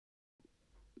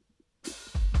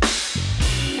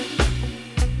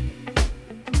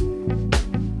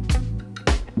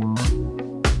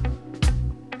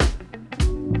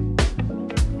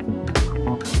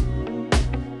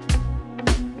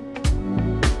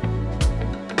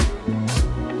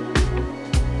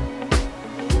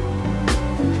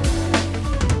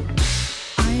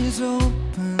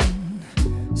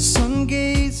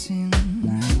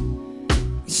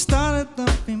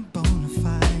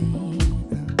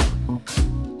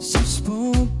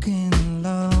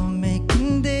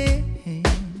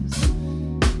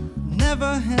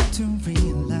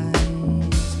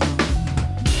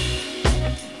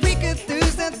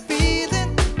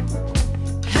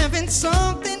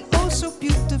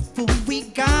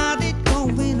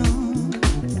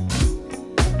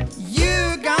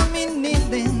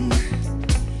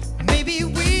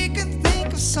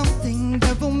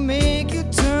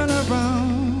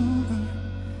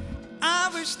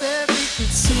that we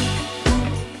could sit and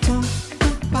talk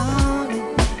about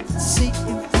it. See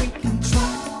if we can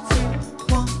try to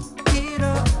walk it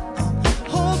up.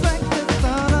 Hold back the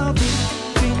thought of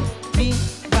leaving me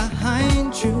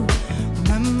behind you.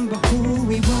 Remember who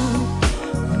we were.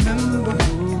 Remember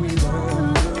who we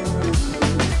were.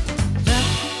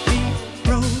 Left me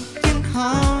broken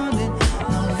hearted.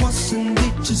 Now wasn't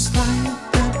it just like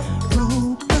that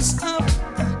broke us up?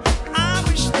 I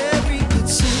wish that we could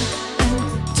sit and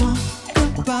talk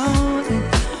about it.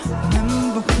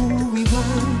 Remember who we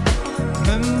were.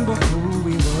 Remember who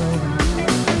we were.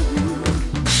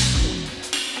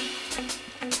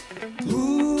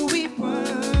 Who we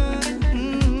were.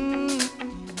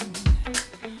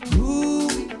 Who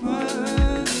we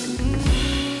were.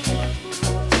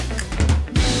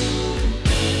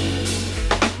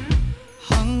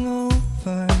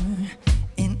 Hungover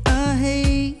in a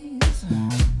haze.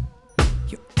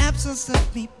 Your absence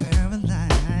left me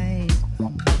paralyzed.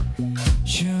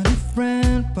 Should have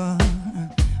ran, but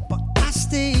I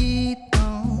stayed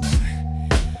on.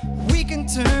 We can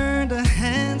turn the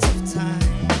hands of time.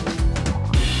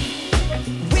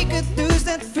 We could lose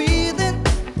that feeling.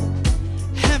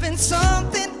 Having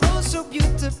something oh so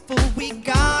beautiful. We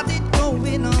got it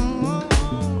going on.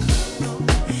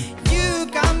 You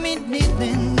got me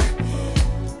kneeling.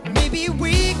 Maybe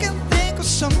we can think of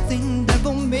something that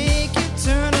will make you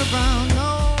turn around.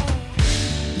 No,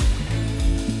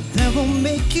 that will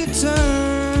make you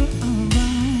turn around.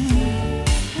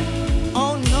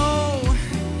 Oh no,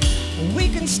 we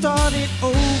can start it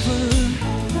over.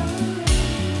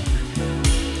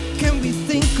 Can we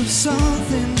think of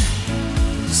something?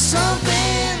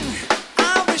 Something.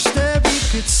 I wish that we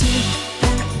could sit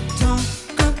and talk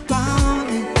about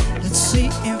it. Let's see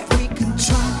if we can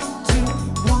try to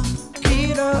walk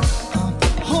it up.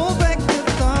 Hold back the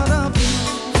thought of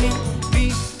leaving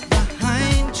me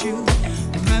behind you.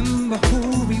 Remember who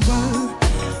we were.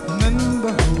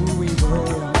 Remember who we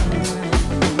were.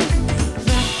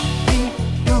 Left me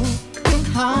broken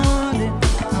hearted.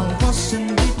 Now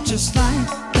wasn't it just like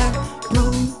that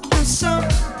broke us up?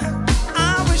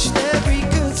 I wish that we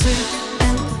could sit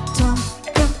and talk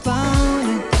about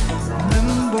it.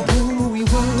 Remember who we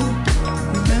were.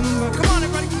 Remember. Come on,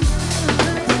 everybody.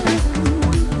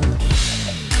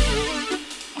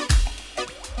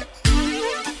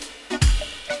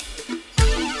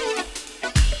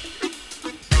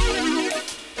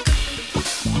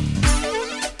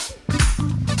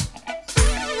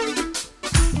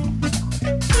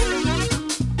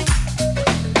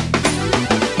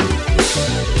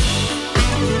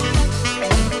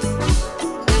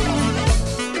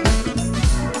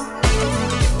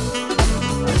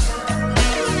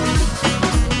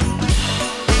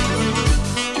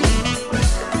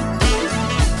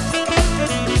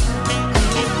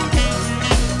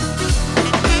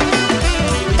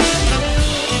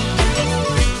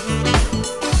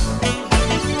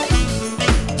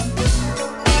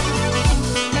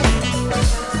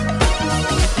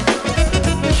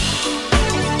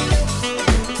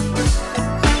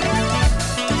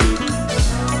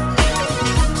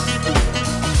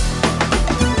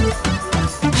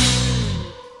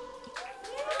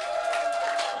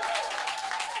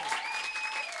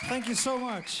 Thank you so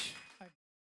much.